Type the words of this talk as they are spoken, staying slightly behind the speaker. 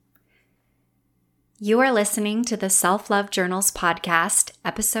You are listening to the Self-Love Journals podcast,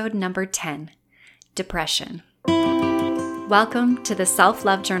 episode number 10, Depression. Welcome to the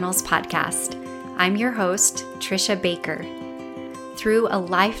Self-Love Journals podcast. I'm your host, Trisha Baker. Through a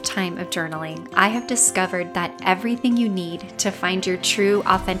lifetime of journaling, I have discovered that everything you need to find your true,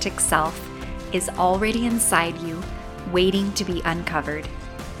 authentic self is already inside you, waiting to be uncovered.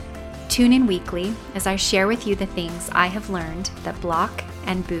 Tune in weekly as I share with you the things I have learned that block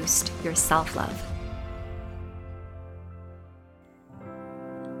and boost your self-love.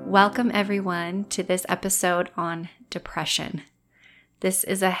 Welcome everyone to this episode on depression. This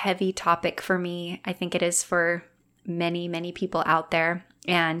is a heavy topic for me. I think it is for many people out there.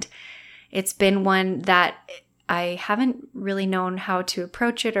 And it's been one that I haven't really known how to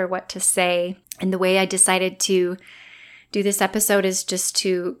approach it or what to say. And the way I decided to do this episode is just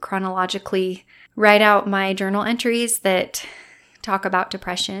to chronologically write out my journal entries that talk about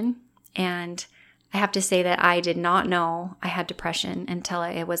depression. And I have to say that I did not know I had depression until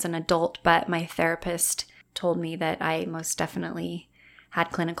I was an adult, but my therapist told me that I most definitely had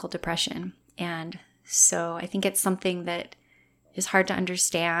clinical depression. And so I think it's something that is hard to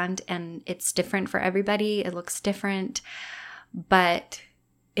understand, and it's different for everybody. It looks different, but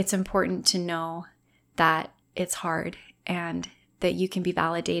it's important to know that it's hard and that you can be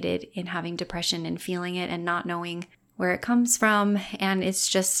validated in having depression and feeling it and not knowing where it comes from. And it's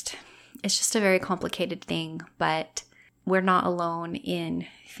just a very complicated thing, but we're not alone in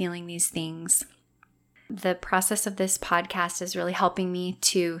feeling these things. The process of this podcast is really helping me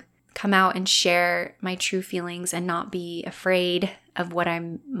to come out and share my true feelings and not be afraid of what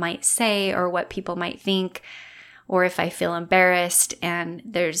I might say or what people might think, or if I feel embarrassed. And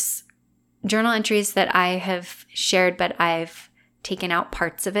there's journal entries that I have shared, but I've taken out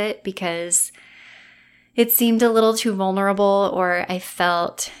parts of it because it seemed a little too vulnerable, or I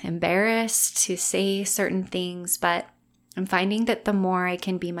felt embarrassed to say certain things. But I'm finding that the more I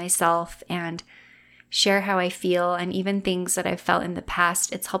can be myself and share how I feel, and even things that I've felt in the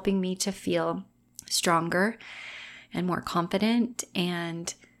past, it's helping me to feel stronger and more confident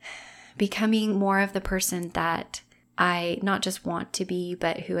and becoming more of the person that I not just want to be,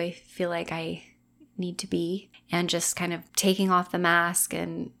 but who I feel like I need to be, and just kind of taking off the mask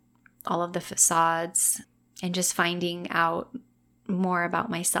and all of the facades and just finding out more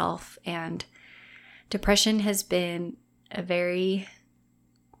about myself. And depression has been a very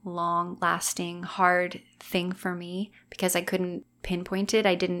long-lasting, hard thing for me because I couldn't pinpoint it.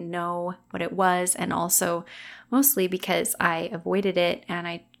 I didn't know what it was, and also mostly because I avoided it and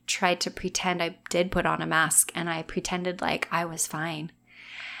I tried to pretend. I did put on a mask and I pretended like I was fine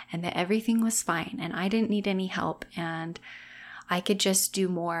and that everything was fine and I didn't need any help and I could just do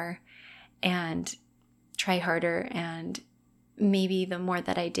more and try harder, and maybe the more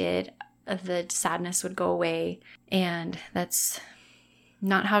that I did, the sadness would go away. And that's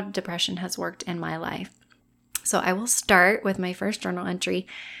not how depression has worked in my life. So I will start with my first journal entry.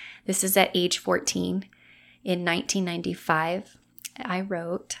 This is at age 14 in 1995. I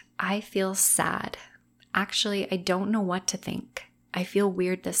wrote, "I feel sad. Actually, I don't know what to think. I feel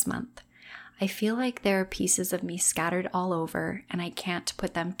weird this month. I feel like there are pieces of me scattered all over and I can't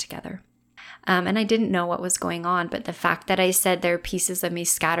put them together." And I didn't know what was going on, but the fact that I said there are pieces of me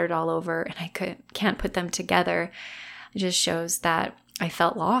scattered all over and I can't put them together just shows that I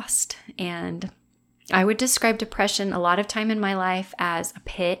felt lost. And I would describe depression a lot of time in my life as a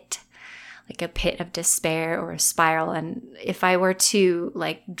pit, like a pit of despair or a spiral. And if I were to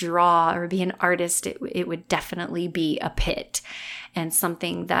draw or be an artist, it would definitely be a pit and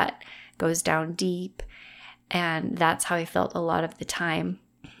something that goes down deep. And that's how I felt a lot of the time.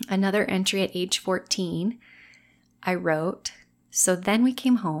 Another entry at age 14, I wrote, "So then we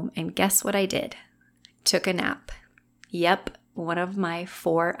came home and guess what I did? Took a nap. Yep, one of my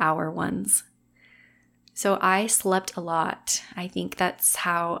 4-hour ones." So I slept a lot. I think that's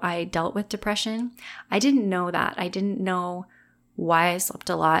how I dealt with depression. I didn't know that. I didn't know why I slept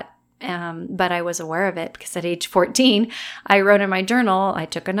a lot, but I was aware of it because at age 14, I wrote in my journal, I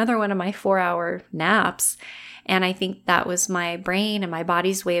took another one of my 4-hour naps. And I think that was my brain and my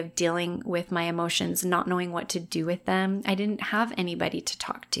body's way of dealing with my emotions, not knowing what to do with them. I didn't have anybody to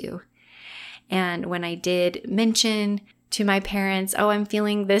talk to. And when I did mention to my parents, "Oh, I'm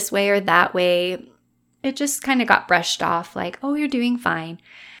feeling this way or that way," it just kind of got brushed off like, "Oh, you're doing fine."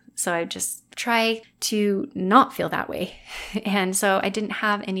 So I just try to not feel that way. And so I didn't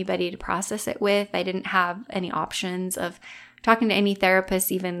have anybody to process it with. I didn't have any options of talking to any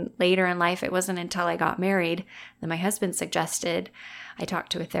therapist. Even later in life, it wasn't until I got married that my husband suggested I talk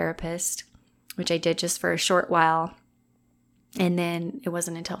to a therapist, which I did just for a short while. And then it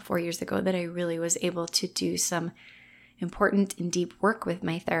wasn't until 4 years ago that I really was able to do some important and deep work with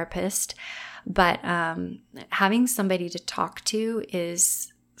my therapist. But having somebody to talk to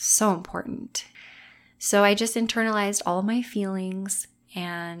is so important. So I just internalized all my feelings,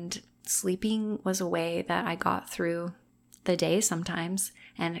 and sleeping was a way that I got through the day sometimes,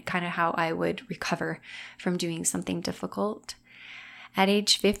 and kind of how I would recover from doing something difficult. At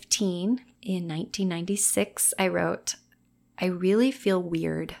age 15 in 1996, I wrote, "I really feel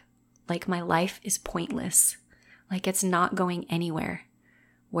weird, like my life is pointless, like it's not going anywhere.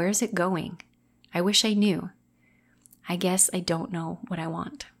 Where is it going? I wish I knew. I guess I don't know what I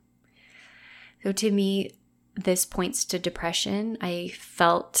want." So to me, this points to depression. I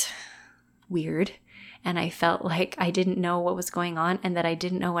felt weird, and I felt like I didn't know what was going on and that I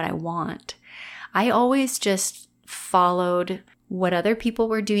didn't know what I want. I always just followed what other people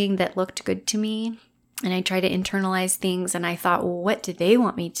were doing that looked good to me, and I tried to internalize things, and I thought, well, what do they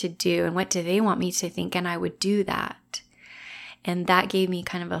want me to do, and what do they want me to think, and I would do that. And that gave me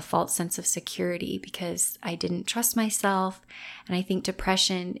kind of a false sense of security because I didn't trust myself. And I think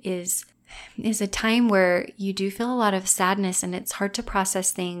depression is a time where you do feel a lot of sadness, and it's hard to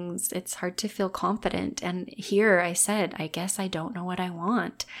process things. It's hard to feel confident. And here I said, I guess I don't know what I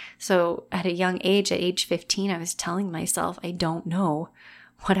want. So at a young age, at age 15, I was telling myself, I don't know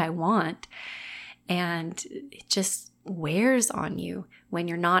what I want. And it just wears on you when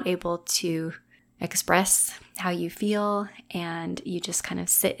you're not able to express how you feel, and you just kind of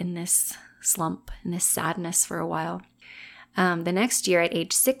sit in this slump, in this sadness for a while. The next year at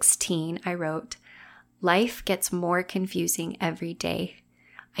age 16, I wrote, "Life gets more confusing every day.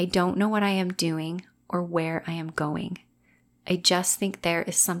 I don't know what I am doing or where I am going. I just think there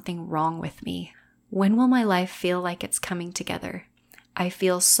is something wrong with me. When will my life feel like it's coming together? I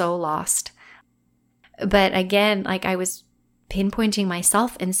feel so lost." But again, like I was pinpointing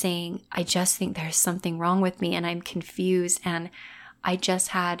myself and saying, I just think there's something wrong with me and I'm confused. And I just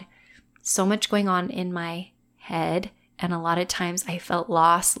had so much going on in my head. And a lot of times I felt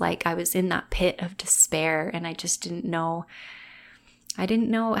lost, like I was in that pit of despair, and I just didn't know. I didn't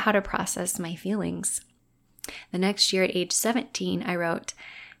know how to process my feelings. The next year at age 17, I wrote,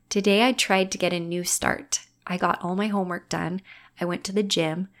 "Today I tried to get a new start. I got all my homework done. I went to the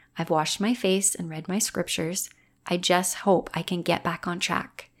gym. I've washed my face and read my scriptures. I just hope I can get back on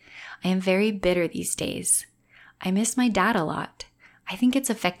track. I am very bitter these days. I miss my dad a lot. I think it's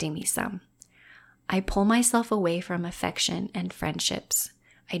affecting me some. I pull myself away from affection and friendships.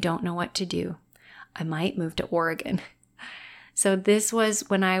 I don't know what to do. I might move to Oregon." So this was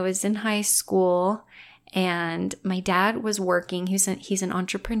when I was in high school, and my dad was working. He's an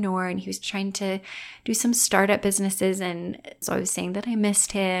entrepreneur, and he was trying to do some startup businesses. And so I was saying that I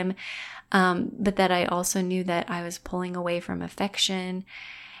missed him, but that I also knew that I was pulling away from affection,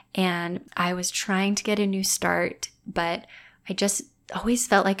 and I was trying to get a new start, but I just always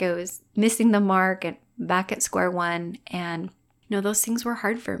felt like I was missing the mark and back at square one. And those things were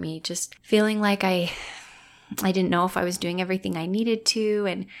hard for me, just feeling like I didn't know if I was doing everything I needed to,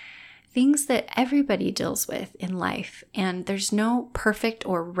 and things that everybody deals with in life. And there's no perfect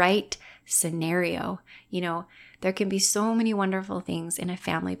or right scenario. There can be so many wonderful things in a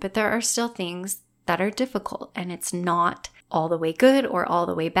family, but there are still things that are difficult, and it's not all the way good or all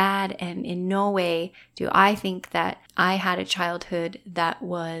the way bad. And in no way do I think that I had a childhood that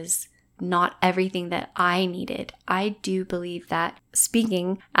was not everything that I needed. I do believe that,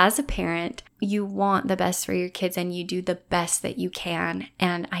 speaking as a parent, you want the best for your kids and you do the best that you can.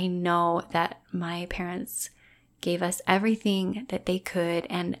 And I know that my parents gave us everything that they could,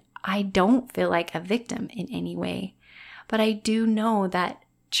 and I don't feel like a victim in any way. But I do know that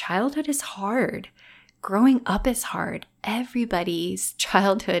childhood is hard. Growing up is hard. Everybody's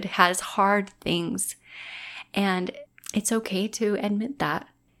childhood has hard things, and it's okay to admit that.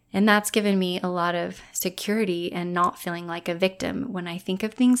 And that's given me a lot of security and not feeling like a victim when I think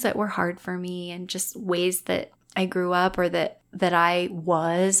of things that were hard for me and just ways that I grew up, or that I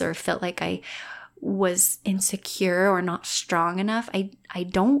was or felt like I was insecure or not strong enough. I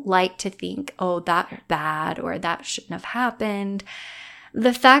don't like to think, oh, that's bad or that shouldn't have happened.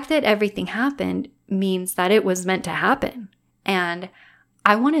 The fact that everything happened means that it was meant to happen. And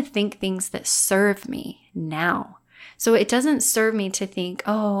I want to think things that serve me now. So it doesn't serve me to think,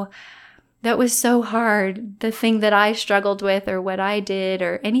 oh, that was so hard, the thing that I struggled with or what I did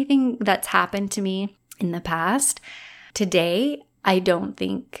or anything that's happened to me in the past. Today, I don't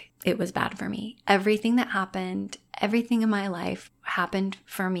think it was bad for me. Everything that happened, everything in my life happened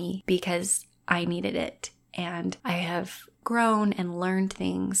for me because I needed it. And I have grown and learned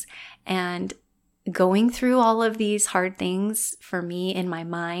things. And going through all of these hard things for me in my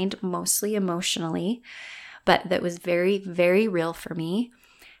mind, mostly emotionally, but that was very, very real for me,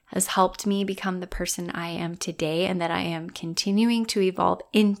 has helped me become the person I am today and that I am continuing to evolve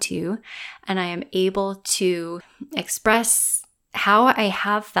into. And I am able to express how I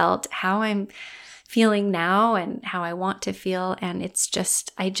have felt, how I'm feeling now, and how I want to feel. And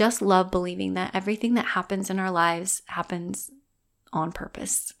I just love believing that everything that happens in our lives happens on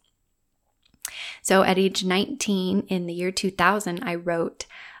purpose. So at age 19 in the year 2000, I wrote,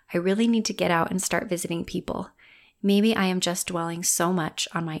 I really need to get out and start visiting people. Maybe I am just dwelling so much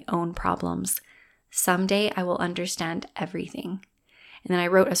on my own problems. Someday I will understand everything. And then I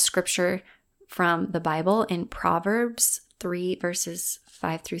wrote a scripture from the Bible in Proverbs 3 verses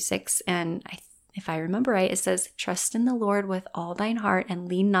 5 through 6. And if I remember right, it says, trust in the Lord with all thine heart and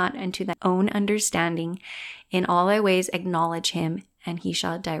lean not unto thy own understanding. In all thy ways acknowledge him, and he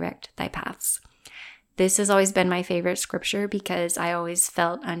shall direct thy paths. This has always been my favorite scripture because I always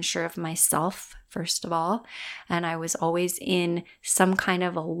felt unsure of myself, first of all, and I was always in some kind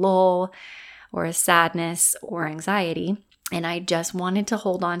of a lull or a sadness or anxiety. And I just wanted to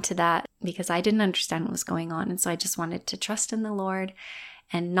hold on to that because I didn't understand what was going on. And so I just wanted to trust in the Lord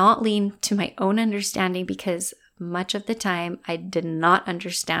and not lean to my own understanding because much of the time I did not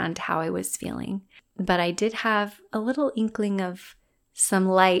understand how I was feeling. But I did have a little inkling of some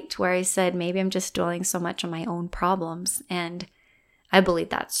light where I said, maybe I'm just dwelling so much on my own problems. And I believe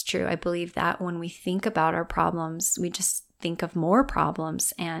that's true. I believe that when we think about our problems, we just think of more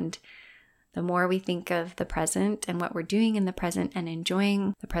problems. And the more we think of the present and what we're doing in the present and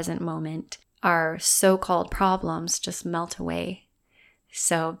enjoying the present moment, our so-called problems just melt away.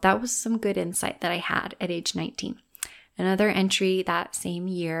 So that was some good insight that I had at age 19. Another entry that same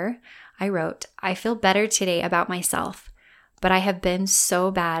year, I wrote, I feel better today about myself, but I have been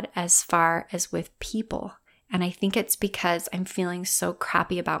so bad as far as with people. And I think it's because I'm feeling so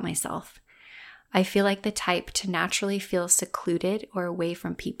crappy about myself. I feel like the type to naturally feel secluded or away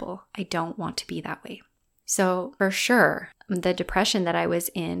from people. I don't want to be that way. So for sure, the depression that I was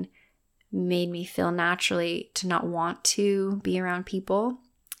in made me feel naturally to not want to be around people.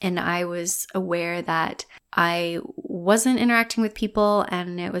 And I was aware that I wasn't interacting with people,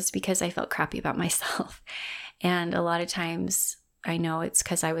 and it was because I felt crappy about myself. And a lot of times I know it's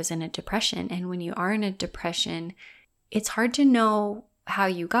because I was in a depression. And when you are in a depression, it's hard to know how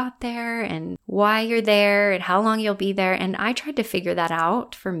you got there and why you're there and how long you'll be there. And I tried to figure that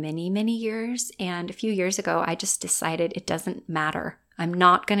out for many, many years. And a few years ago, I just decided it doesn't matter. I'm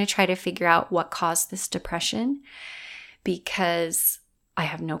not going to try to figure out what caused this depression because I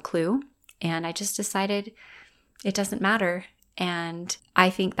have no clue. And I just decided it doesn't matter. And I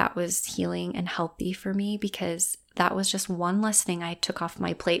think that was healing and healthy for me because that was just one less thing I took off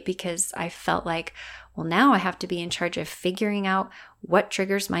my plate because I felt like, well, now I have to be in charge of figuring out what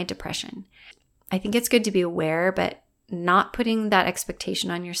triggers my depression. I think it's good to be aware, but not putting that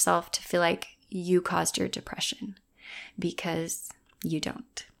expectation on yourself to feel like you caused your depression because you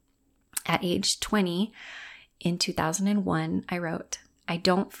don't. At age 20, in 2001, I wrote, I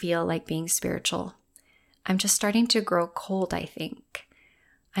don't feel like being spiritual. I'm just starting to grow cold, I think.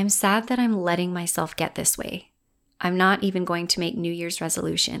 I'm sad that I'm letting myself get this way. I'm not even going to make New Year's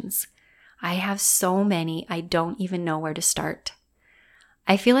resolutions. I have so many, I don't even know where to start.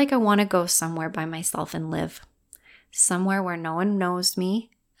 I feel like I want to go somewhere by myself and live. Somewhere where no one knows me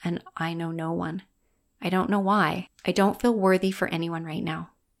and I know no one. I don't know why. I don't feel worthy for anyone right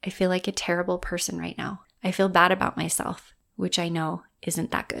now. I feel like a terrible person right now. I feel bad about myself, which I know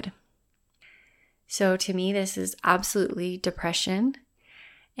isn't that good. So to me, this is absolutely depression.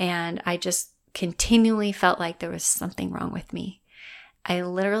 And I just continually felt like there was something wrong with me. I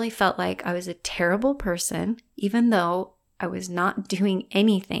literally felt like I was a terrible person, even though I was not doing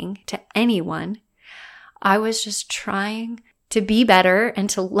anything to anyone. I was just trying to be better and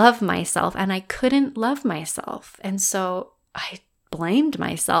to love myself, and I couldn't love myself. And so I blamed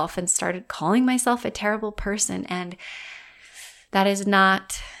myself and started calling myself a terrible person. And that is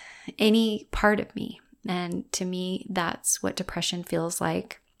not any part of me. And to me, that's what depression feels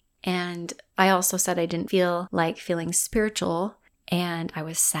like. And I also said I didn't feel like feeling spiritual, and I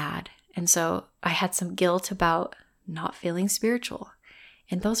was sad. And so I had some guilt about not feeling spiritual.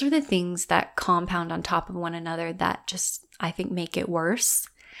 And those are the things that compound on top of one another that just, I think, make it worse.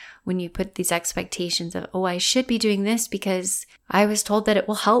 When you put these expectations of, oh, I should be doing this because I was told that it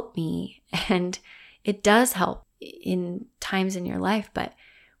will help me. And it does help in times in your life. But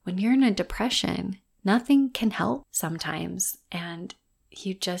when you're in a depression, nothing can help sometimes. And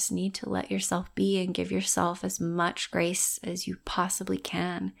you just need to let yourself be and give yourself as much grace as you possibly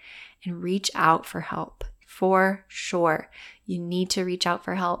can and reach out for help. For sure, you need to reach out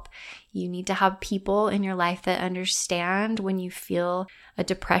for help. You need to have people in your life that understand when you feel a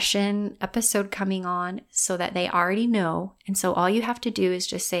depression episode coming on so that they already know. And so all you have to do is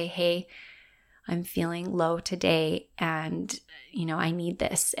just say, hey, I'm feeling low today and, I need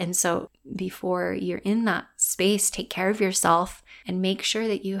this. And so before you're in that space, take care of yourself and make sure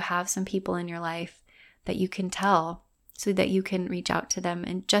that you have some people in your life that you can tell so that you can reach out to them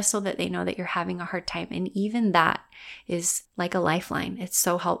and just so that they know that you're having a hard time. And even that is like a lifeline. It's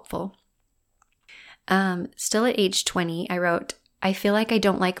so helpful. Still at age 20, I wrote, I feel like I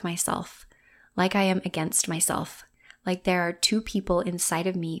don't like myself, like I am against myself, like there are two people inside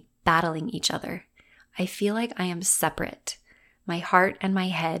of me battling each other. I feel like I am separate. My heart and my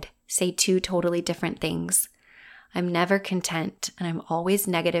head say two totally different things. I'm never content and I'm always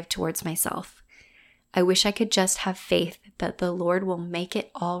negative towards myself. I wish I could just have faith that the Lord will make it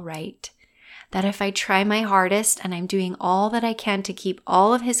all right. That if I try my hardest and I'm doing all that I can to keep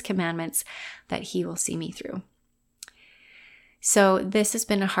all of His commandments, that He will see me through. So this has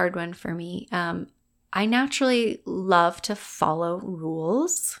been a hard one for me. I naturally love to follow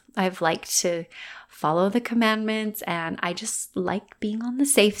rules. I've liked to follow the commandments and I just like being on the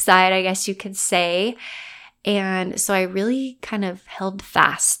safe side, I guess you could say. And so I really kind of held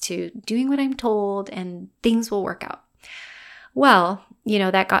fast to doing what I'm told and things will work out. Well,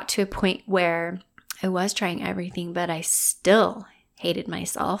 that got to a point where I was trying everything, but I still hated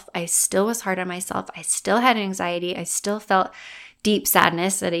myself. I still was hard on myself. I still had anxiety. I still felt deep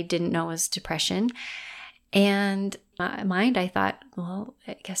sadness that I didn't know was depression. And in my mind, I thought, well,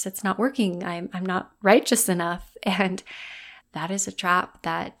 I guess it's not working. I'm not righteous enough. And that is a trap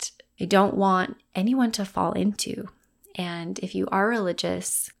that I don't want anyone to fall into. And if you are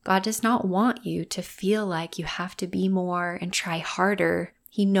religious, God does not want you to feel like you have to be more and try harder.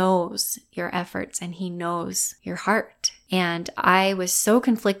 He knows your efforts and He knows your heart. And I was so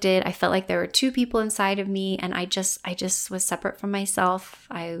conflicted. I felt like there were two people inside of me and I just was separate from myself.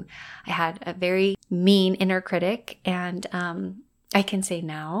 I had a very mean inner critic and I can say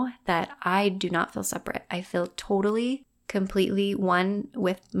now that I do not feel separate. I feel totally, completely one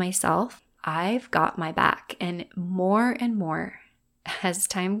with myself. I've got my back, and more as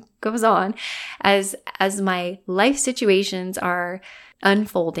time goes on, as my life situations are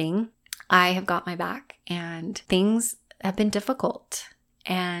unfolding, I have got my back and things have been difficult.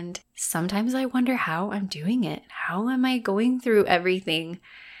 And sometimes I wonder how I'm doing it. How am I going through everything?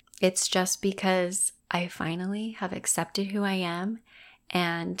 It's just because I finally have accepted who I am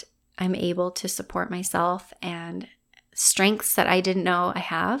and I'm able to support myself, and strengths that I didn't know I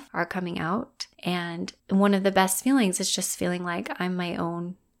have are coming out. And one of the best feelings is just feeling like I'm my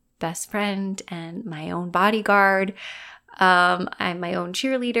own best friend and my own bodyguard. I'm my own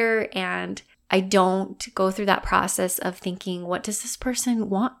cheerleader, and I don't go through that process of thinking, what does this person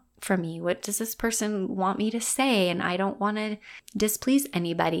want from me? What does this person want me to say? And I don't want to displease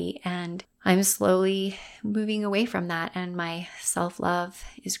anybody. And I'm slowly moving away from that, and my self-love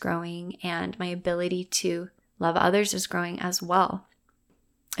is growing and my ability to love others is growing as well.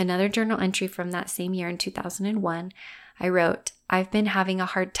 Another journal entry from that same year in 2001, I wrote, I've been having a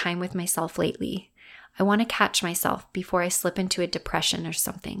hard time with myself lately. I want to catch myself before I slip into a depression or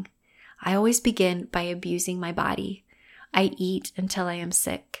something. I always begin by abusing my body. I eat until I am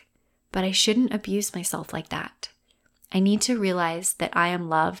sick, but I shouldn't abuse myself like that. I need to realize that I am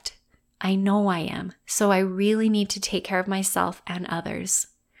loved. I know I am, so I really need to take care of myself and others.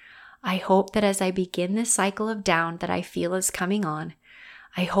 I hope that as I begin this cycle of down that I feel is coming on,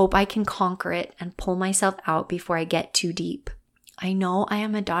 I hope I can conquer it and pull myself out before I get too deep. I know I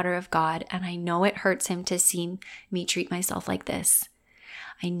am a daughter of God, and I know it hurts Him to see me treat myself like this.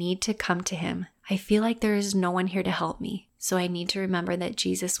 I need to come to Him. I feel like there is no one here to help me, so I need to remember that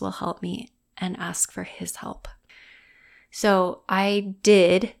Jesus will help me and ask for His help. So I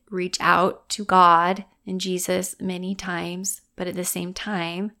did reach out to God and Jesus many times, but at the same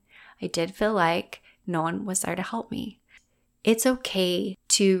time, I did feel like no one was there to help me. It's okay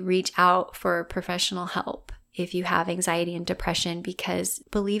to reach out for professional help if you have anxiety and depression, because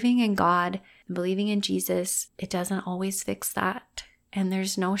believing in God and believing in Jesus, it doesn't always fix that. And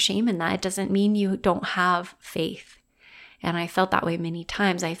there's no shame in that. It doesn't mean you don't have faith. And I felt that way many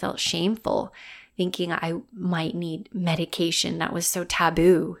times. I felt shameful thinking I might need medication that was so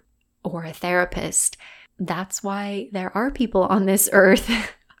taboo, or a therapist. That's why there are people on this earth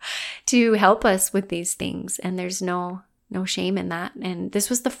to help us with these things. And there's no shame in that. And this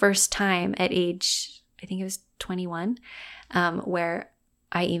was the first time at age, I think it was 21, where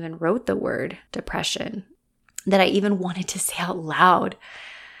I even wrote the word depression, that I even wanted to say out loud.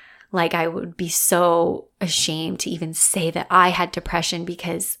 Like I would be so ashamed to even say that I had depression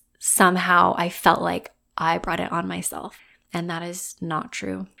because somehow I felt like I brought it on myself. And that is not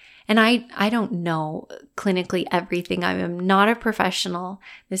true. And I don't know clinically everything. I am not a professional.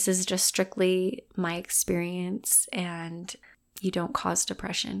 This is just strictly my experience, and you don't cause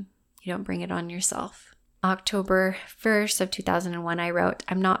depression. You don't bring it on yourself. October 1st of 2001, I wrote,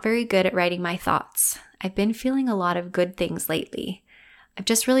 I'm not very good at writing my thoughts. I've been feeling a lot of good things lately. I've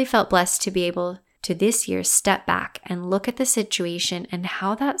just really felt blessed to be able to this year step back and look at the situation and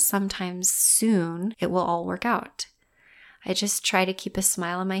how that sometimes soon it will all work out. I just try to keep a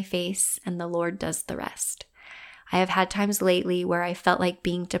smile on my face and the Lord does the rest. I have had times lately where I felt like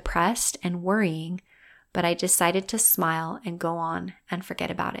being depressed and worrying, but I decided to smile and go on and forget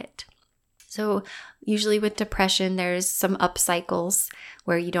about it. So usually with depression, there's some up cycles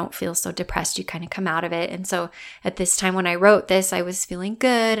where you don't feel so depressed. You kind of come out of it. And so at this time when I wrote this, I was feeling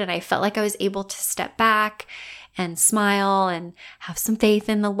good and I felt like I was able to step back and smile and have some faith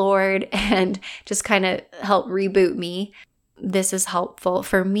in the Lord and just kind of help reboot me. This is helpful.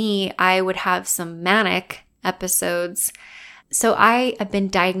 For me, I would have some manic episodes. So I have been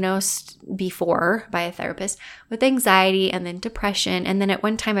diagnosed before by a therapist with anxiety and then depression. And then at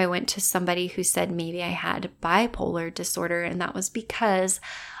one time I went to somebody who said maybe I had bipolar disorder. And that was because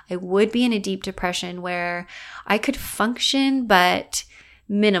I would be in a deep depression where I could function, but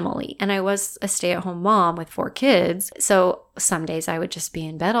minimally. And I was a stay-at-home mom with 4 kids. So some days I would just be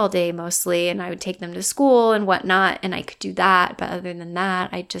in bed all day mostly, and I would take them to school and whatnot. And I could do that. But other than that,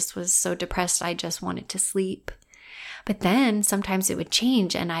 I just was so depressed. I just wanted to sleep. But then sometimes it would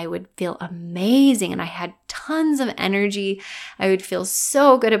change and I would feel amazing and I had tons of energy. I would feel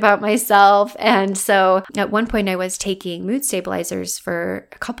so good about myself. And so at one point I was taking mood stabilizers for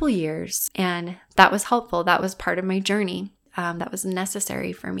a couple years, and that was helpful. That was part of my journey. That was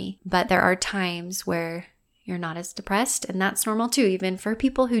necessary for me. But there are times where you're not as depressed, and that's normal too. Even for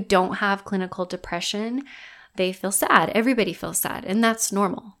people who don't have clinical depression, they feel sad. Everybody feels sad, and that's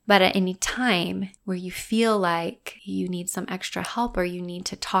normal. But at any time where you feel like you need some extra help or you need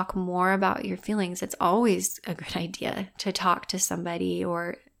to talk more about your feelings, it's always a good idea to talk to somebody,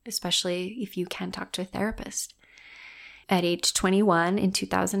 or especially if you can talk to a therapist. At age 21 in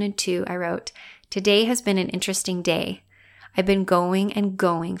 2002, I wrote, "Today has been an interesting day. I've been going and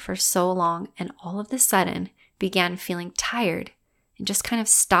going for so long, and all of a sudden began feeling tired and just kind of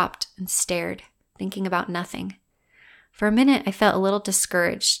stopped and stared, thinking about nothing. For a minute, I felt a little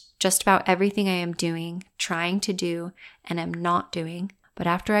discouraged just about everything I am doing, trying to do, and am not doing. But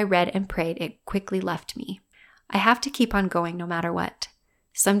after I read and prayed, it quickly left me. I have to keep on going no matter what.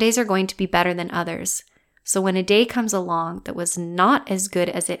 Some days are going to be better than others. So when a day comes along that was not as good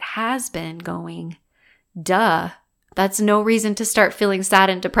as it has been going, that's no reason to start feeling sad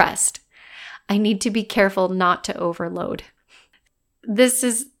and depressed. I need to be careful not to overload." This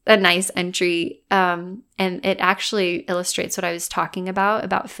is a nice entry, and it actually illustrates what I was talking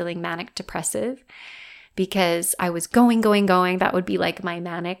about feeling manic depressive, because I was going. That would be like my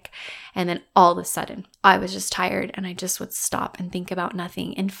manic. And then all of a sudden, I was just tired and I just would stop and think about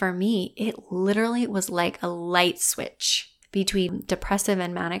nothing. And for me, it literally was like a light switch between depressive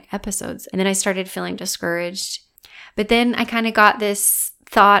and manic episodes. And then I started feeling discouraged. But then I kind of got this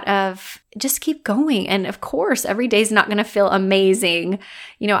thought of just keep going. And of course, every day is not going to feel amazing.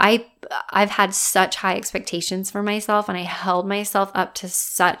 You know, I've had such high expectations for myself, and I held myself up to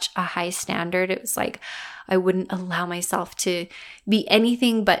such a high standard. It was like I wouldn't allow myself to be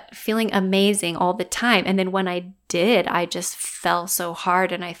anything but feeling amazing all the time. And then when I did, I just fell so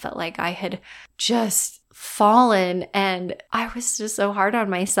hard and I felt like I had just fallen, and I was just so hard on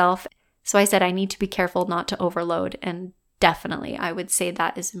myself. So I said, I need to be careful not to overload. And definitely, I would say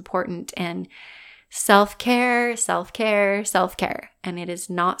that is important. And self-care. And it is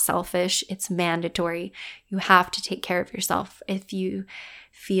not selfish. It's mandatory. You have to take care of yourself. If you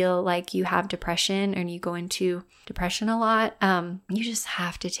feel like you have depression and you go into depression a lot, you just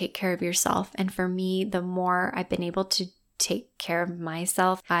have to take care of yourself. And for me, the more I've been able to take care of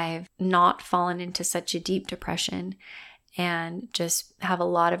myself, I've not fallen into such a deep depression. And just have a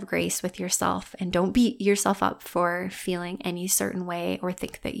lot of grace with yourself, and don't beat yourself up for feeling any certain way or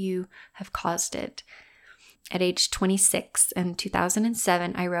think that you have caused it. At age 26 in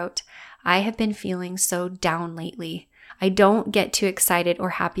 2007, I wrote, "I have been feeling so down lately. I don't get too excited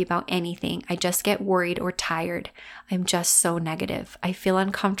or happy about anything. I just get worried or tired. I'm just so negative. I feel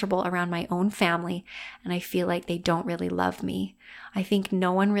uncomfortable around my own family, and I feel like they don't really love me. I think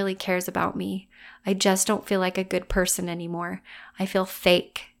no one really cares about me. I just don't feel like a good person anymore. I feel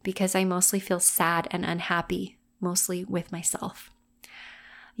fake because I mostly feel sad and unhappy, mostly with myself.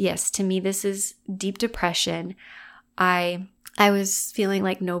 Yes, to me, this is deep depression. I was feeling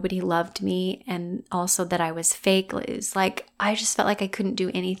like nobody loved me, and also that I was fake. It was like, I just felt like I couldn't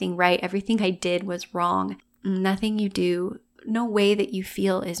do anything right. Everything I did was wrong. Nothing you do, no way that you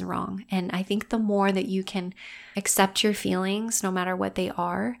feel is wrong. And I think the more that you can accept your feelings, no matter what they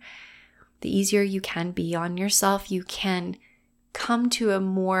are, the easier you can be on yourself. You can come to a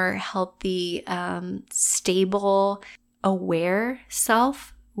more healthy, stable, aware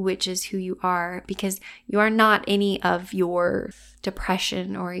self, which is who you are, because you are not any of your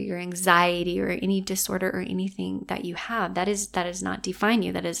depression or your anxiety or any disorder or anything that you have. That does not define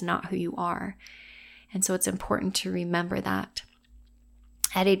you. That is not who you are. And so it's important to remember that.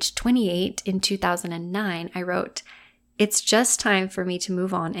 At age 28 in 2009, I wrote, "It's just time for me to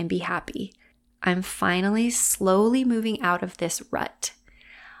move on and be happy. I'm finally slowly moving out of this rut.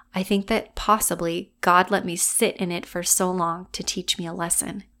 I think that possibly God let me sit in it for so long to teach me a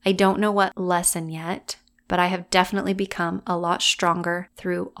lesson. I don't know what lesson yet, but I have definitely become a lot stronger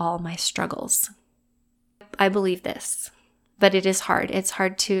through all my struggles." I believe this, but it is hard. It's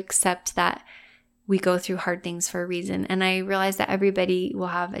hard to accept that we go through hard things for a reason. And I realize that everybody will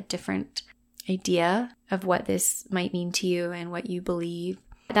have a different idea of what this might mean to you and what you believe.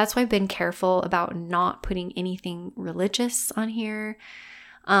 That's why I've been careful about not putting anything religious on here.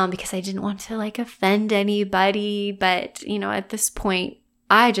 Because I didn't want to offend anybody. But, at this point,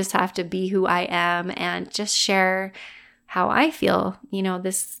 I just have to be who I am and just share how I feel.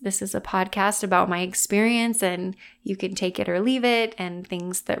 This is a podcast about my experience, and you can take it or leave it, and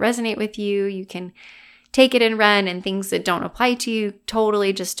things that resonate with you, you can take it and run, and things that don't apply to you,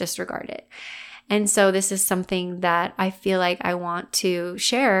 totally just disregard it. And so this is something that I feel like I want to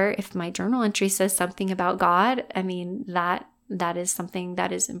share. If my journal entry says something about God, that is something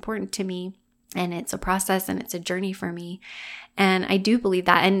that is important to me, and it's a process and it's a journey for me. And I do believe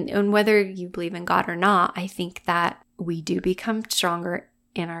that. And whether you believe in God or not, I think that we do become stronger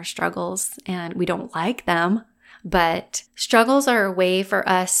in our struggles, and we don't like them, but struggles are a way for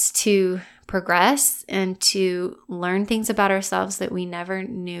us to progress and to learn things about ourselves that we never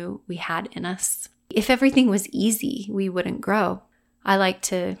knew we had in us. If everything was easy, we wouldn't grow. I like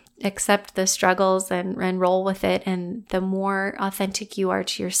to accept the struggles and roll with it. And the more authentic you are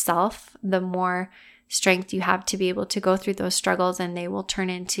to yourself, the more strength you have to be able to go through those struggles, and they will turn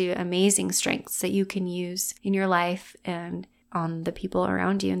into amazing strengths that you can use in your life and on the people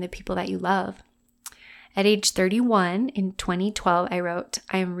around you and the people that you love. At age 31 in 2012, I wrote,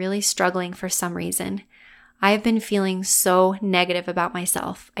 "I am really struggling for some reason. I have been feeling so negative about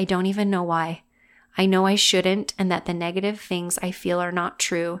myself. I don't even know why. I know I shouldn't, and that the negative things I feel are not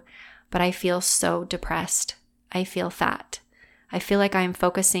true, but I feel so depressed. I feel fat. I feel like I am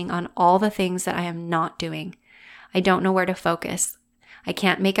focusing on all the things that I am not doing. I don't know where to focus. I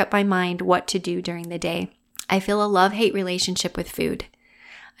can't make up my mind what to do during the day. I feel a love-hate relationship with food.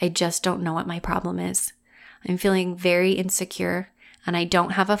 I just don't know what my problem is. I'm feeling very insecure, and I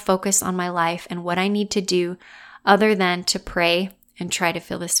don't have a focus on my life and what I need to do other than to pray and try to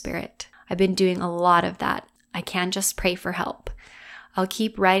feel the Spirit. I've been doing a lot of that. I can't just pray for help. I'll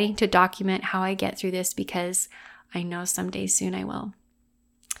keep writing to document how I get through this because I know someday soon I will."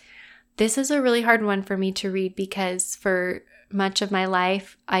 This is a really hard one for me to read because for much of my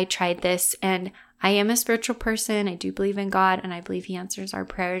life, I tried this, and I am a spiritual person. I do believe in God, and I believe He answers our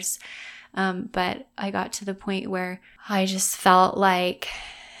prayers. But I got to the point where I just felt like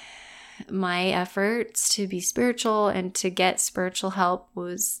my efforts to be spiritual and to get spiritual help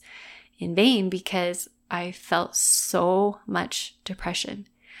was in vain because I felt so much depression.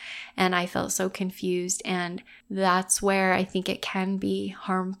 And I felt so confused. And that's where I think it can be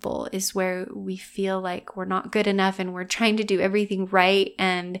harmful, is where we feel like we're not good enough and we're trying to do everything right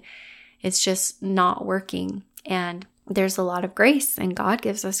and it's just not working. And there's a lot of grace, and God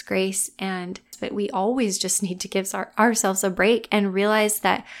gives us grace. But we always just need to give ourselves a break and realize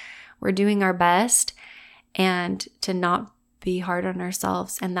that we're doing our best and to not be hard on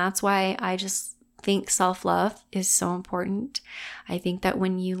ourselves. And that's why I just think self-love is so important. I think that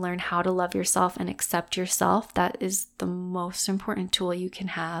when you learn how to love yourself and accept yourself, that is the most important tool you can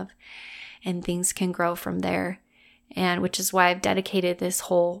have, and things can grow from there. And which is why I've dedicated this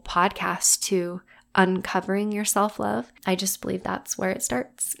whole podcast to uncovering your self-love. I just believe that's where it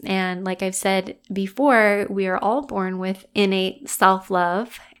starts. And like I've said before, we are all born with innate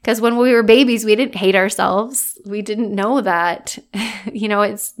self-love, because when we were babies, we didn't hate ourselves. We didn't know that.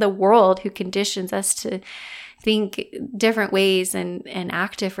 It's the world who conditions us to think different ways and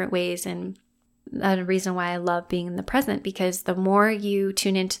act different ways. And that's the reason why I love being in the present, because the more you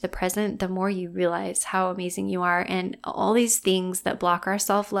tune into the present, the more you realize how amazing you are. And all these things that block our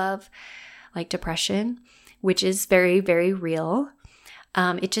self-love, like depression, which is very, very real,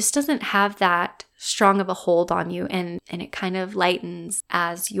 it just doesn't have that strong of a hold on you, and it kind of lightens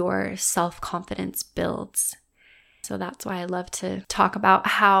as your self-confidence builds. So that's why I love to talk about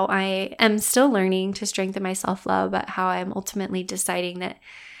how I am still learning to strengthen my self-love, but how I'm ultimately deciding that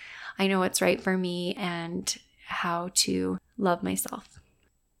I know what's right for me and how to love myself.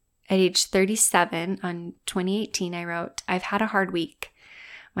 At age 37 on 2018, I wrote, "I've had a hard week.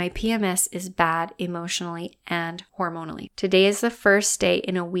 My PMS is bad emotionally and hormonally. Today is the first day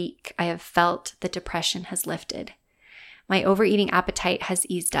in a week I have felt the depression has lifted. My overeating appetite has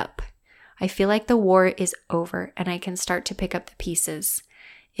eased up. I feel like the war is over and I can start to pick up the pieces.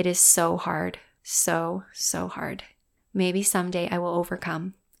 It is so hard, so hard. Maybe someday I will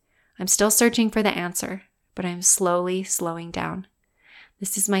overcome. I'm still searching for the answer, but I'm slowly slowing down.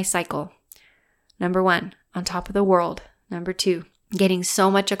 This is my cycle. Number 1, on top of the world. Number 2, getting so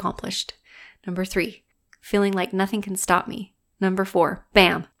much accomplished. Number 3, feeling like nothing can stop me. Number 4,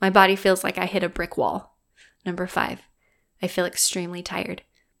 bam, my body feels like I hit a brick wall. Number 5, I feel extremely tired.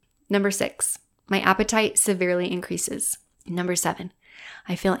 Number 6, my appetite severely increases. Number 7,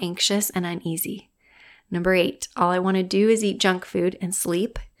 I feel anxious and uneasy. Number 8, all I want to do is eat junk food and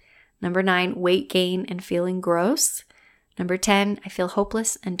sleep. Number 9, weight gain and feeling gross. Number 10, I feel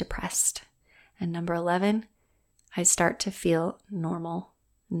hopeless and depressed. And number 11, I start to feel normal.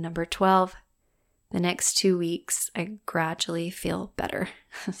 Number 12, the next 2 weeks, I gradually feel better."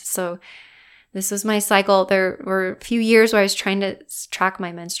 So this was my cycle. There were a few years where I was trying to track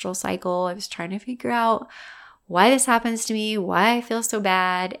my menstrual cycle. I was trying to figure out why this happens to me, why I feel so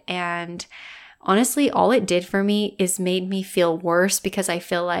bad. And honestly, all it did for me is made me feel worse, because I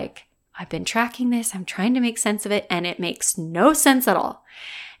feel like I've been tracking this, I'm trying to make sense of it, and it makes no sense at all.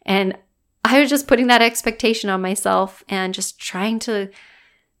 And I was just putting that expectation on myself and just trying to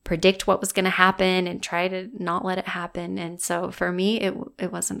predict what was going to happen and try to not let it happen. And so for me,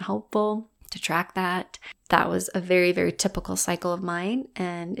 it wasn't helpful to track that. That was a very, very typical cycle of mine,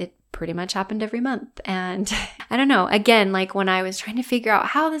 and it pretty much happened every month. And I don't know, again, like when I was trying to figure out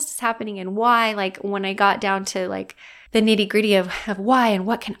how this is happening and why, like when I got down to like the nitty gritty of why and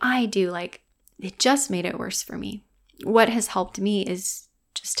what can I do, like it just made it worse for me. What has helped me is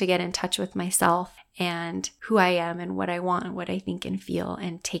just to get in touch with myself and who I am and what I want and what I think and feel,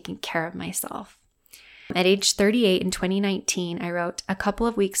 and taking care of myself. At age 38 in 2019, I wrote, "A couple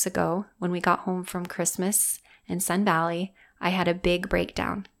of weeks ago, when we got home from Christmas in Sun Valley, I had a big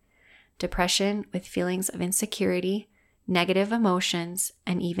breakdown. Depression with feelings of insecurity, negative emotions,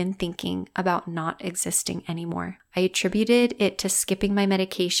 and even thinking about not existing anymore. I attributed it to skipping my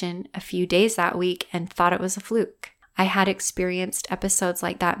medication a few days that week and thought it was a fluke. I had experienced episodes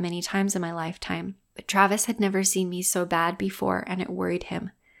like that many times in my lifetime, but Travis had never seen me so bad before, and it worried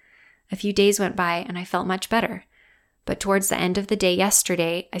him. A few days went by and I felt much better, but towards the end of the day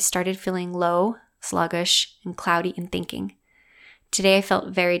yesterday, I started feeling low, sluggish, and cloudy in thinking. Today I felt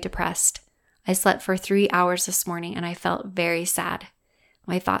very depressed. I slept for 3 hours this morning and I felt very sad.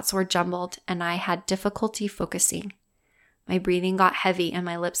 My thoughts were jumbled and I had difficulty focusing. My breathing got heavy and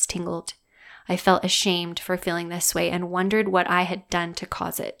my lips tingled. I felt ashamed for feeling this way and wondered what I had done to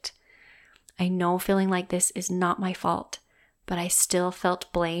cause it. I know feeling like this is not my fault, but I still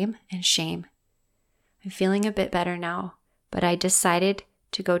felt blame and shame. I'm feeling a bit better now, but I decided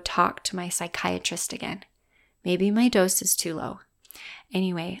to go talk to my psychiatrist again. Maybe my dose is too low.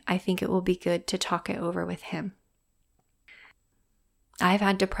 Anyway, I think it will be good to talk it over with him." I've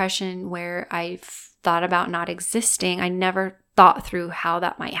had depression where I've thought about not existing. I never thought through how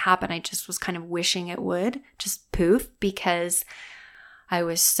that might happen. I just was kind of wishing it would, just poof, because I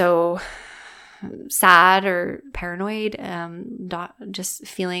was so sad or paranoid, just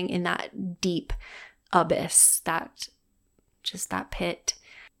feeling in that deep abyss, that pit.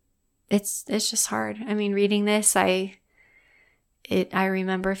 It's just hard. I mean, reading this, I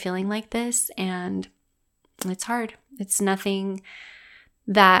remember feeling like this, and it's hard. It's nothing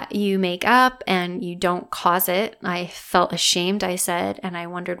that you make up and you don't cause it. I felt ashamed, I said, and I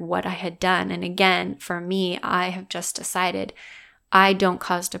wondered what I had done. And again, for me, I have just decided I don't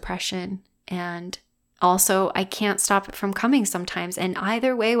cause depression, and Also, I can't stop it from coming sometimes. And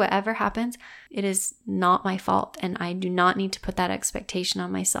either way, whatever happens, it is not my fault. And I do not need to put that expectation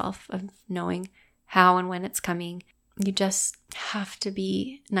on myself of knowing how and when it's coming. You just have to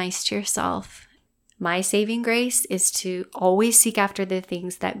be nice to yourself. My saving grace is to always seek after the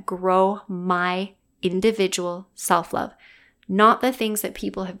things that grow my individual self-love, not the things that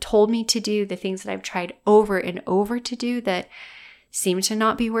people have told me to do, the things that I've tried over and over to do that seem to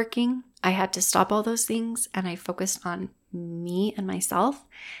not be working. I had to stop all those things and I focused on me and myself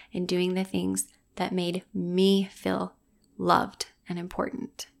and doing the things that made me feel loved and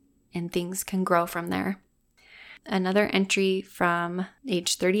important. And things can grow from there. Another entry from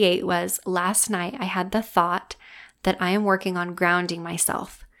age 38 was, last night I had the thought that I am working on grounding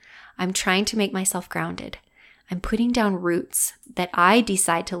myself. I'm trying to make myself grounded. I'm putting down roots that I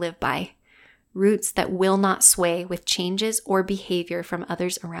decide to live by, roots that will not sway with changes or behavior from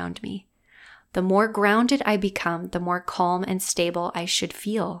others around me. The more grounded I become, the more calm and stable I should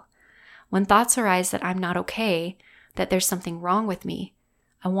feel. When thoughts arise that I'm not okay, that there's something wrong with me,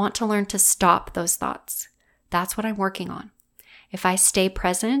 I want to learn to stop those thoughts. That's what I'm working on. If I stay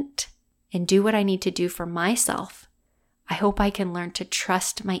present and do what I need to do for myself, I hope I can learn to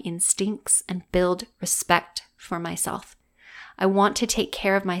trust my instincts and build respect for myself. I want to take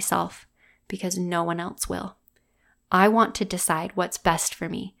care of myself because no one else will. I want to decide what's best for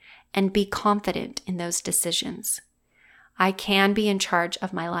me and be confident in those decisions. I can be in charge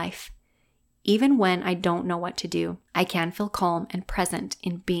of my life. Even when I don't know what to do, I can feel calm and present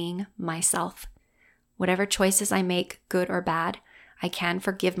in being myself. Whatever choices I make, good or bad, I can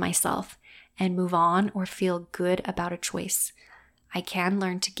forgive myself and move on or feel good about a choice. I can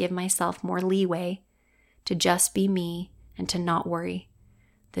learn to give myself more leeway to just be me and to not worry.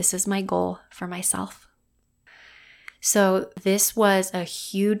 This is my goal for myself. So this was a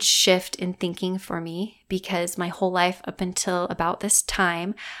huge shift in thinking for me because my whole life up until about this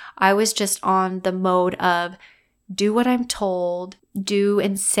time, I was just on the mode of do what I'm told, do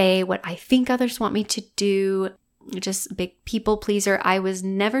and say what I think others want me to do, just a big people pleaser. I was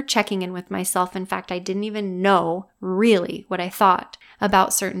never checking in with myself. In fact, I didn't even know really what I thought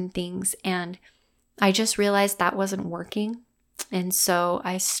about certain things. And I just realized that wasn't working. And so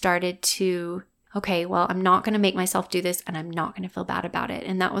I started to, okay, well, I'm not going to make myself do this and I'm not going to feel bad about it.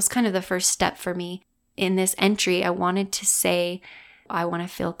 And that was kind of the first step for me. In this entry, I wanted to say, I want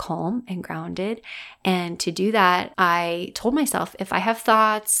to feel calm and grounded. And to do that, I told myself if I have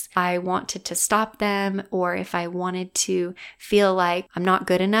thoughts, I wanted to stop them, or if I wanted to feel like I'm not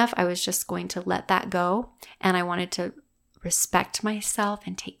good enough, I was just going to let that go. And I wanted to respect myself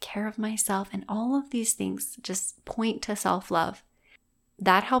and take care of myself. And all of these things just point to self-love.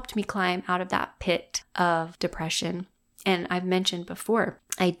 That helped me climb out of that pit of depression. And I've mentioned before,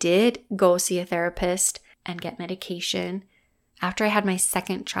 I did go see a therapist and get medication. After I had my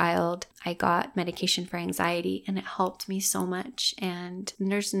second child, I got medication for anxiety and it helped me so much. And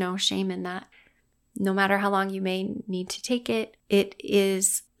there's no shame in that. No matter how long you may need to take it, it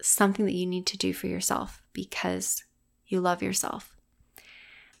is something that you need to do for yourself because you love yourself.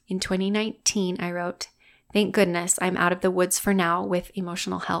 In 2019, I wrote, "Thank goodness I'm out of the woods for now with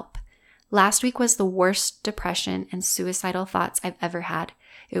emotional help. Last week was the worst depression and suicidal thoughts I've ever had.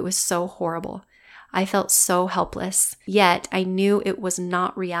 It was so horrible. I felt so helpless, yet I knew it was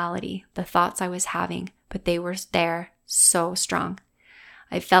not reality, the thoughts I was having, but they were there so strong.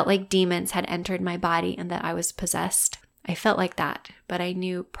 I felt like demons had entered my body and that I was possessed. I felt like that, but I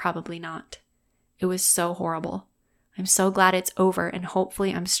knew probably not. It was so horrible. I'm so glad it's over and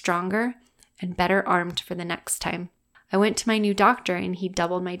hopefully I'm stronger and better armed for the next time. I went to my new doctor and he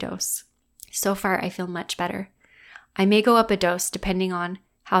doubled my dose. So far, I feel much better. I may go up a dose depending on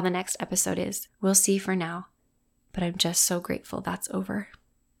how the next episode is. We'll see for now, but I'm just so grateful that's over."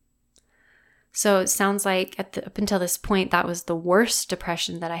 So it sounds like up until this point, that was the worst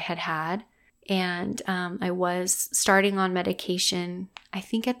depression that I had had. And I was starting on medication. I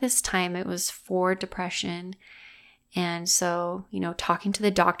think at this time it was for depression. And so, talking to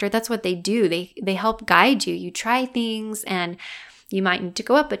the doctor, that's what they do. They help guide you. You try things and you might need to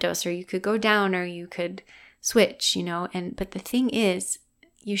go up a dose or you could go down or you could switch, but the thing is,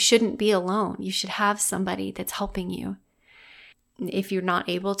 you shouldn't be alone. You should have somebody that's helping you. If you're not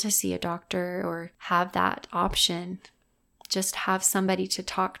able to see a doctor or have that option, just have somebody to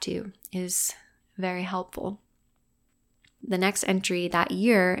talk to is very helpful. The next entry that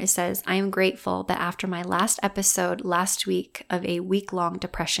year, it says, "I am grateful that after my last episode last week of a week-long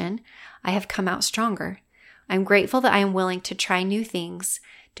depression, I have come out stronger. I'm grateful that I am willing to try new things,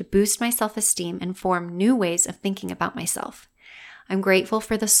 to boost my self-esteem and form new ways of thinking about myself. I'm grateful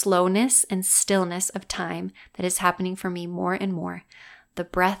for the slowness and stillness of time that is happening for me more and more. The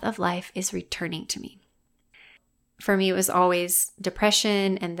breath of life is returning to me. For me, it was always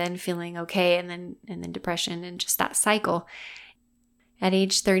depression and then feeling okay and then depression and just that cycle. At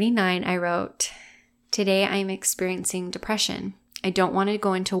age 39, I wrote, "Today I am experiencing depression. I don't want to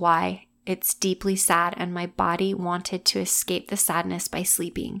go into why. It's deeply sad and my body wanted to escape the sadness by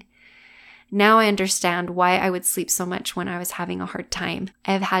sleeping. Now I understand why I would sleep so much when I was having a hard time.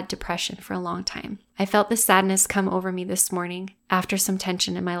 I have had depression for a long time. I felt the sadness come over me this morning after some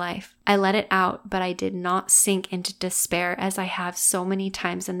tension in my life. I let it out, but I did not sink into despair as I have so many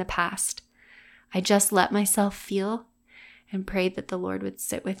times in the past. I just let myself feel and prayed that the Lord would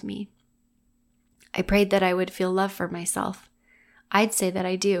sit with me. I prayed that I would feel love for myself. I'd say that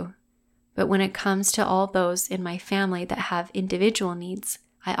I do. But when it comes to all those in my family that have individual needs,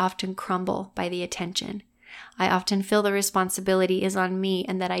 I often crumble by the attention. I often feel the responsibility is on me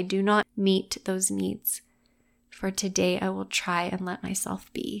and that I do not meet those needs. For today, I will try and let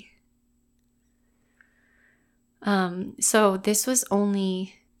myself be." So this was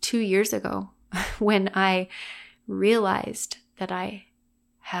only 2 years ago when I realized that I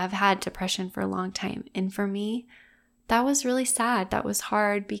have had depression for a long time. And for me, that was really sad. That was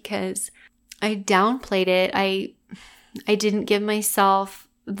hard because I downplayed it. I didn't give myself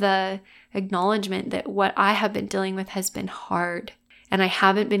the acknowledgement that what I have been dealing with has been hard. And I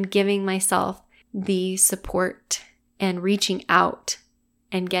haven't been giving myself the support and reaching out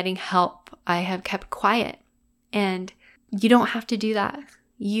and getting help. I have kept quiet. And you don't have to do that.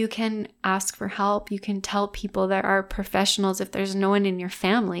 You can ask for help. You can tell people there are professionals. If there's no one in your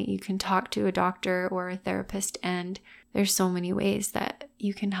family, you can talk to a doctor or a therapist. And there's so many ways that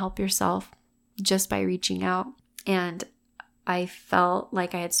you can help yourself just by reaching out. And I felt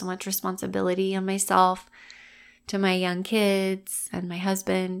like I had so much responsibility on myself, to my young kids and my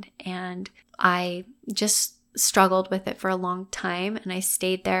husband. And I just struggled with it for a long time. And I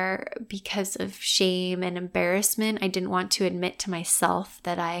stayed there because of shame and embarrassment. I didn't want to admit to myself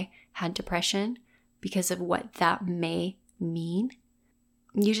that I had depression because of what that may mean.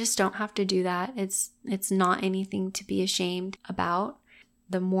 You just don't have to do that. It's not anything to be ashamed about.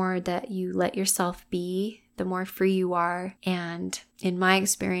 The more that you let yourself be, the more free you are. And in my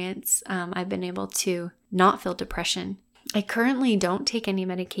experience, I've been able to not feel depression. I currently don't take any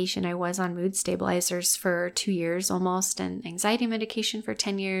medication. I was on mood stabilizers for 2 years almost, and anxiety medication for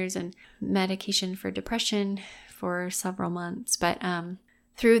 10 years, and medication for depression for several months. But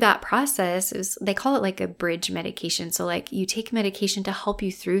through that process, they call it like a bridge medication. So like you take medication to help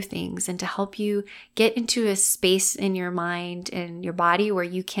you through things and to help you get into a space in your mind and your body where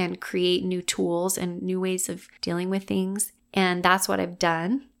you can create new tools and new ways of dealing with things. And that's what I've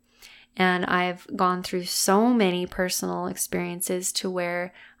done. And I've gone through so many personal experiences to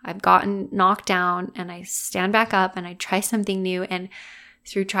where I've gotten knocked down and I stand back up and I try something new. And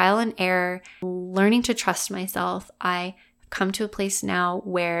through trial and error, learning to trust myself, I come to a place now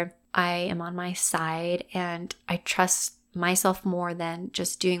where I am on my side and I trust myself more than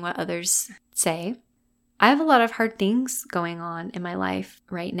just doing what others say. I have a lot of hard things going on in my life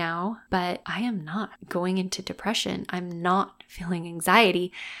right now, but I am not going into depression. I'm not feeling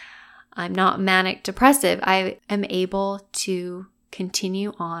anxiety. I'm not manic depressive. I am able to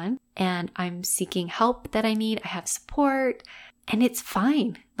continue on and I'm seeking help that I need. I have support and it's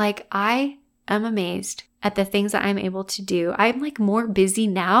fine. Like I am amazed at the things that I'm able to do. I'm like more busy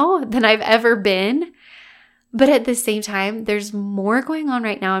now than I've ever been. But at the same time, there's more going on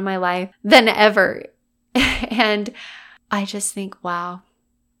right now in my life than ever. And I just think, wow,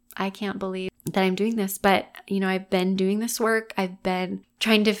 I can't believe that I'm doing this. But, I've been doing this work. I've been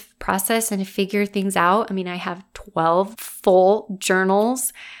trying to process and figure things out. I mean, I have 12 full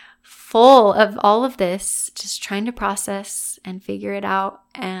journals full of all of this, just trying to process and figure it out.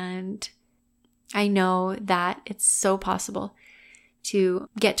 And I know that it's so possible to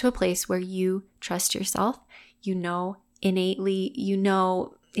get to a place where you trust yourself. You know innately, you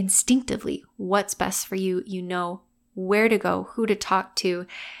know instinctively what's best for you. You know where to go, who to talk to,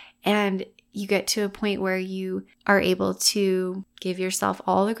 and you get to a point where you are able to give yourself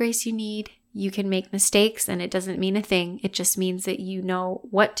all the grace you need. You can make mistakes and it doesn't mean a thing. It just means that you know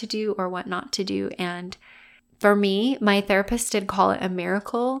what to do or what not to do. And for me, my therapist did call it a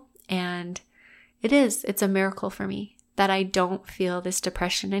miracle, and it's a miracle for me that I don't feel this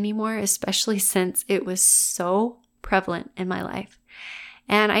depression anymore, especially since it was so prevalent in my life.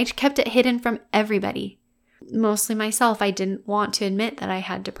 And I kept it hidden from everybody, mostly myself. I didn't want to admit that I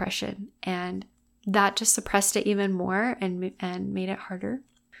had depression, and that just suppressed it even more and made it harder.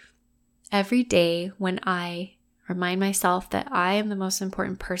 Every day when I remind myself that I am the most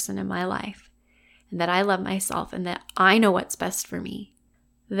important person in my life and that I love myself and that I know what's best for me.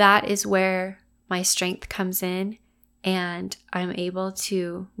 That is where my strength comes in, and I'm able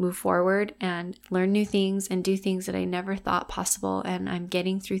to move forward and learn new things and do things that I never thought possible. And I'm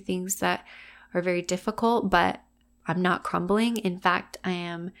getting through things that are very difficult, but I'm not crumbling. In fact, I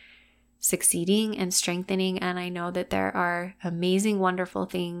am succeeding and strengthening, and I know that there are amazing, wonderful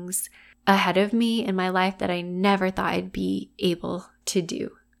things ahead of me in my life that I never thought I'd be able to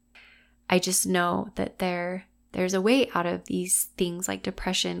do. I just know that there's a way out of these things like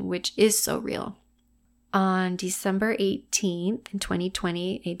depression, which is so real. On December 18th in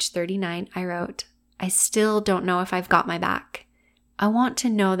 2020, age 39, I wrote, "I still don't know if I've got my back. I want to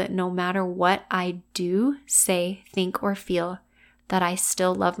know that no matter what I do, say, think, or feel, that I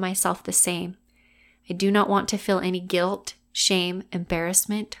still love myself the same. I do not want to feel any guilt, shame,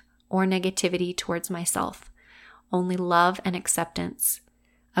 embarrassment, or negativity towards myself. Only love and acceptance.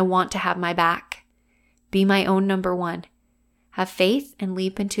 I want to have my back. Be my own number one. Have faith and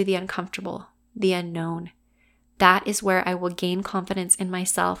leap into the uncomfortable, the unknown. That is where I will gain confidence in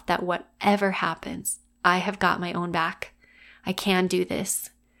myself that whatever happens, I have got my own back. I can do this.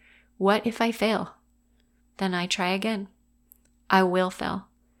 What if I fail? Then I try again. I will fail,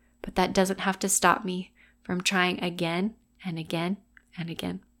 but that doesn't have to stop me from trying again and again and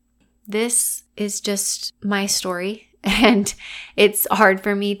again." This is just my story, and it's hard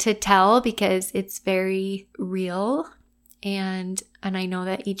for me to tell because it's very real. And I know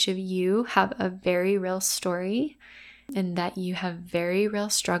that each of you have a very real story and that you have very real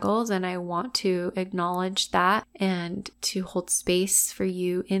struggles. And I want to acknowledge that and to hold space for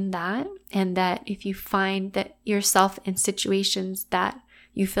you in that. And that if you find that yourself in situations that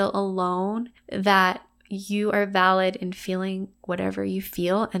you feel alone, that you are valid in feeling whatever you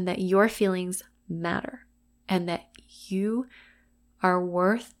feel and that your feelings matter and that you are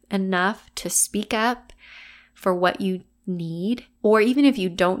worth enough to speak up for what you need, or even if you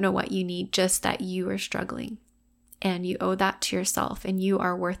don't know what you need, just that you are struggling and you owe that to yourself and you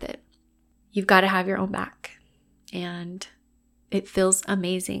are worth it. You've got to have your own back, and it feels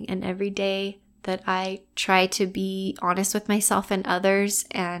amazing. And every day that I try to be honest with myself and others,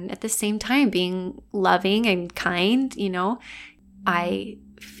 and at the same time being loving and kind, I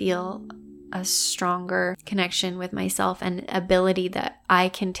feel a stronger connection with myself and ability that I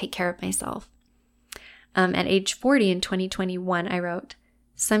can take care of myself. At age 40 in 2021, I wrote,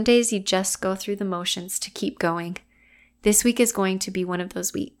 "Some days you just go through the motions to keep going. This week is going to be one of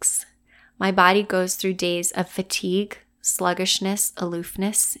those weeks. My body goes through days of fatigue, sluggishness,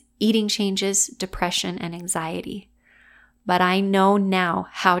 aloofness, eating changes, depression, and anxiety. But I know now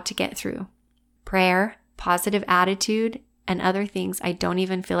how to get through. Prayer, positive attitude, and other things I don't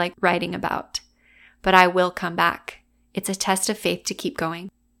even feel like writing about. But I will come back. It's a test of faith to keep going."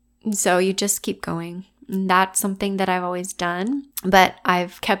 And so you just keep going. And that's something that I've always done, but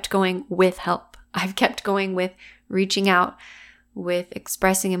I've kept going with help. I've kept going with reaching out, with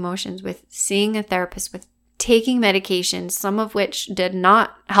expressing emotions, with seeing a therapist, with taking medications, some of which did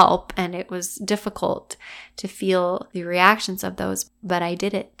not help, and it was difficult to feel the reactions of those, but I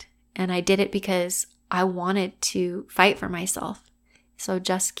did it. And I did it because I wanted to fight for myself. So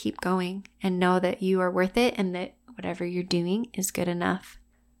just keep going and know that you are worth it and that whatever you're doing is good enough.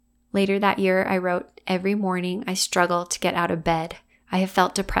 Later that year, I wrote, "Every morning I struggle to get out of bed. I have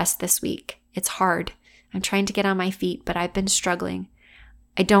felt depressed this week. It's hard. I'm trying to get on my feet, but I've been struggling.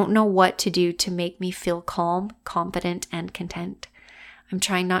 I don't know what to do to make me feel calm, confident, and content. I'm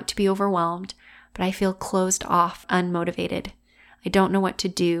trying not to be overwhelmed, but I feel closed off, unmotivated. I don't know what to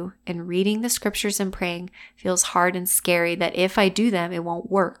do, and reading the scriptures and praying feels hard and scary that if I do them, it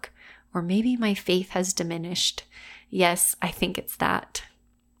won't work, or maybe my faith has diminished. Yes, I think it's that."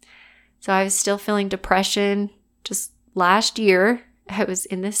 So I was still feeling depression just last year. I was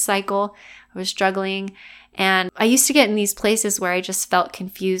in this cycle. I was struggling. And I used to get in these places where I just felt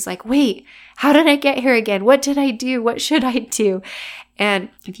confused, like, wait, how did I get here again? What did I do? What should I do? And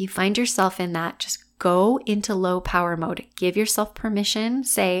if you find yourself in that, just go into low power mode. Give yourself permission.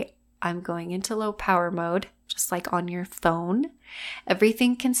 Say, I'm going into low power mode, just like on your phone.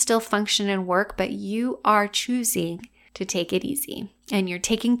 Everything can still function and work, but you are choosing to take it easy. And you're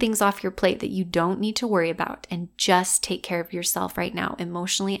taking things off your plate that you don't need to worry about, and just take care of yourself right now,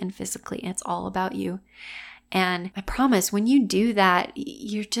 emotionally and physically. It's all about you. And I promise when you do that,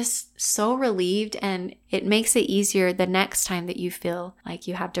 you're just so relieved, and it makes it easier the next time that you feel like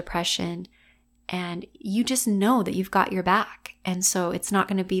you have depression And you just know that you've got your back. And so it's not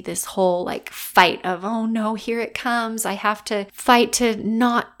going to be this whole like fight of, oh no, here it comes. I have to fight to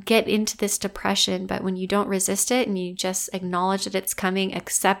not get into this depression. But when you don't resist it and you just acknowledge that it's coming,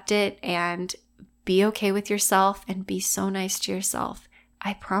 accept it, and be okay with yourself and be so nice to yourself,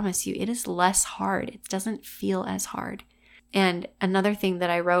 I promise you, it is less hard. It doesn't feel as hard. And another thing that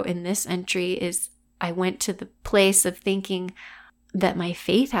I wrote in this entry is I went to the place of thinking that my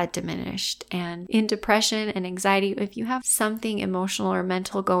faith had diminished. And in depression and anxiety, if you have something emotional or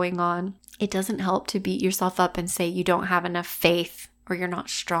mental going on, it doesn't help to beat yourself up and say you don't have enough faith or you're not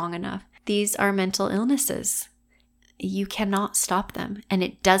strong enough. These are mental illnesses. You cannot stop them. And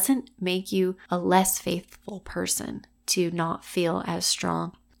it doesn't make you a less faithful person to not feel as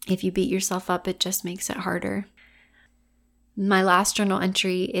strong. If you beat yourself up, it just makes it harder. My last journal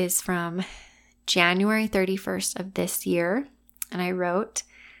entry is from January 31st of this year. And I wrote,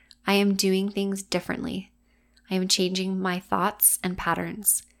 I am doing things differently. I am changing my thoughts and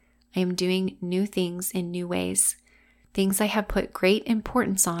patterns. I am doing new things in new ways. Things I have put great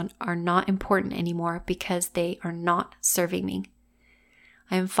importance on are not important anymore because they are not serving me.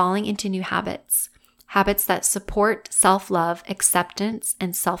 I am falling into new habits that support self-love, acceptance,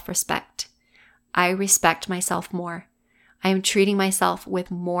 and self-respect. I respect myself more. I am treating myself with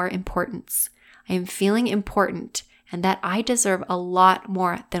more importance. I am feeling important and that I deserve a lot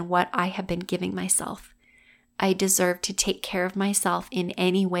more than what I have been giving myself. I deserve to take care of myself in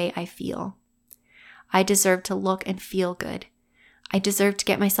any way I feel. I deserve to look and feel good. I deserve to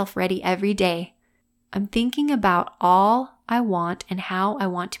get myself ready every day. I'm thinking about all I want and how I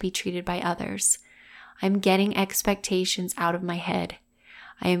want to be treated by others. I'm getting expectations out of my head.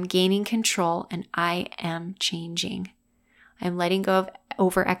 I am gaining control and I am changing. I am letting go of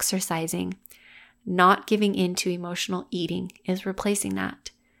over-exercising. Not giving in to emotional eating is replacing that.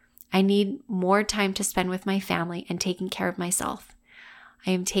 I need more time to spend with my family and taking care of myself.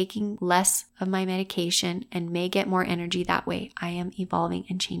 I am taking less of my medication and may get more energy that way. I am evolving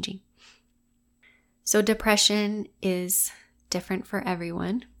and changing. So depression is different for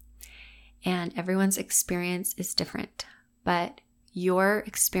everyone, and everyone's experience is different, but your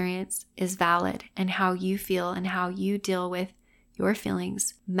experience is valid, and how you feel and how you deal with your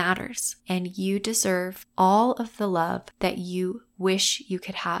feelings matters, and you deserve all of the love that you wish you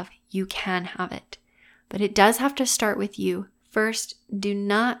could have. You can have it, but it does have to start with you. First, do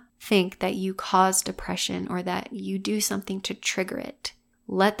not think that you cause depression or that you do something to trigger it.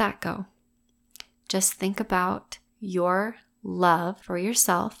 Let that go. Just think about your love for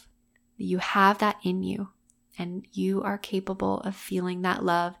yourself. You have that in you, and you are capable of feeling that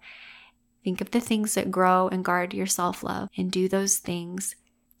love. Think of the things that grow and guard your self-love and do those things.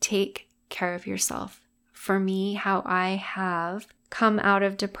 Take care of yourself. For me, how I have come out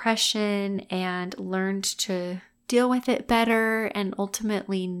of depression and learned to deal with it better, and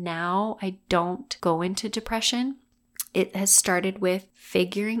ultimately now I don't go into depression. It has started with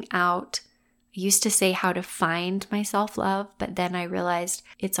figuring out, I used to say how to find my self-love, but then I realized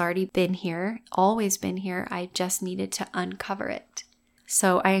it's already been here, always been here. I just needed to uncover it.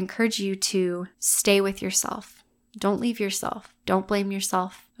 So I encourage you to stay with yourself. Don't leave yourself. Don't blame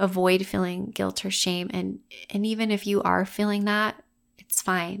yourself. Avoid feeling guilt or shame. And even if you are feeling that, it's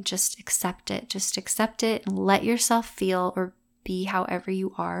fine. Just accept it. Just accept it and let yourself feel or be however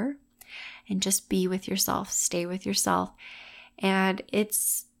you are. And just be with yourself. Stay with yourself. And it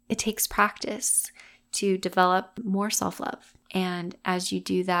takes practice to develop more self-love. And as you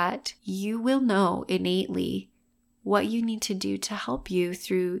do that, you will know innately what you need to do to help you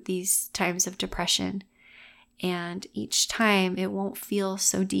through these times of depression. And each time it won't feel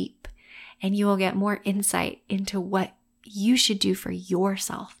so deep, and you will get more insight into what you should do for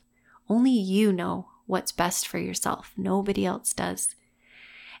yourself. Only you know what's best for yourself. Nobody else does.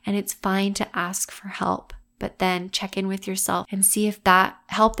 And it's fine to ask for help, but then check in with yourself and see if that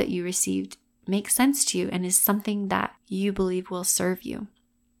help that you received makes sense to you and is something that you believe will serve you.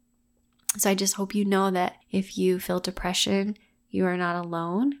 So I just hope you know that if you feel depression, you are not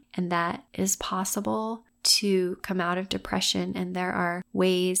alone, and that it is possible to come out of depression, and there are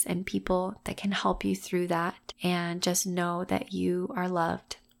ways and people that can help you through that, and just know that you are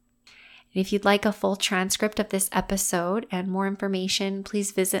loved. And if you'd like a full transcript of this episode and more information,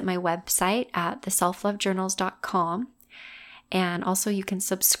 please visit my website at theselflovejournals.com. And also you can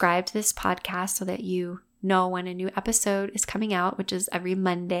subscribe to this podcast so that you know when a new episode is coming out, which is every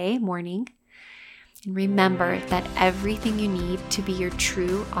Monday morning. And remember that everything you need to be your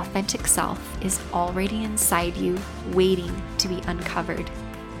true, authentic self is already inside you, waiting to be uncovered.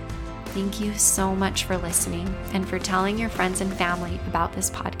 Thank you so much for listening and for telling your friends and family about this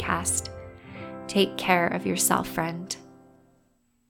podcast. Take care of yourself, friend.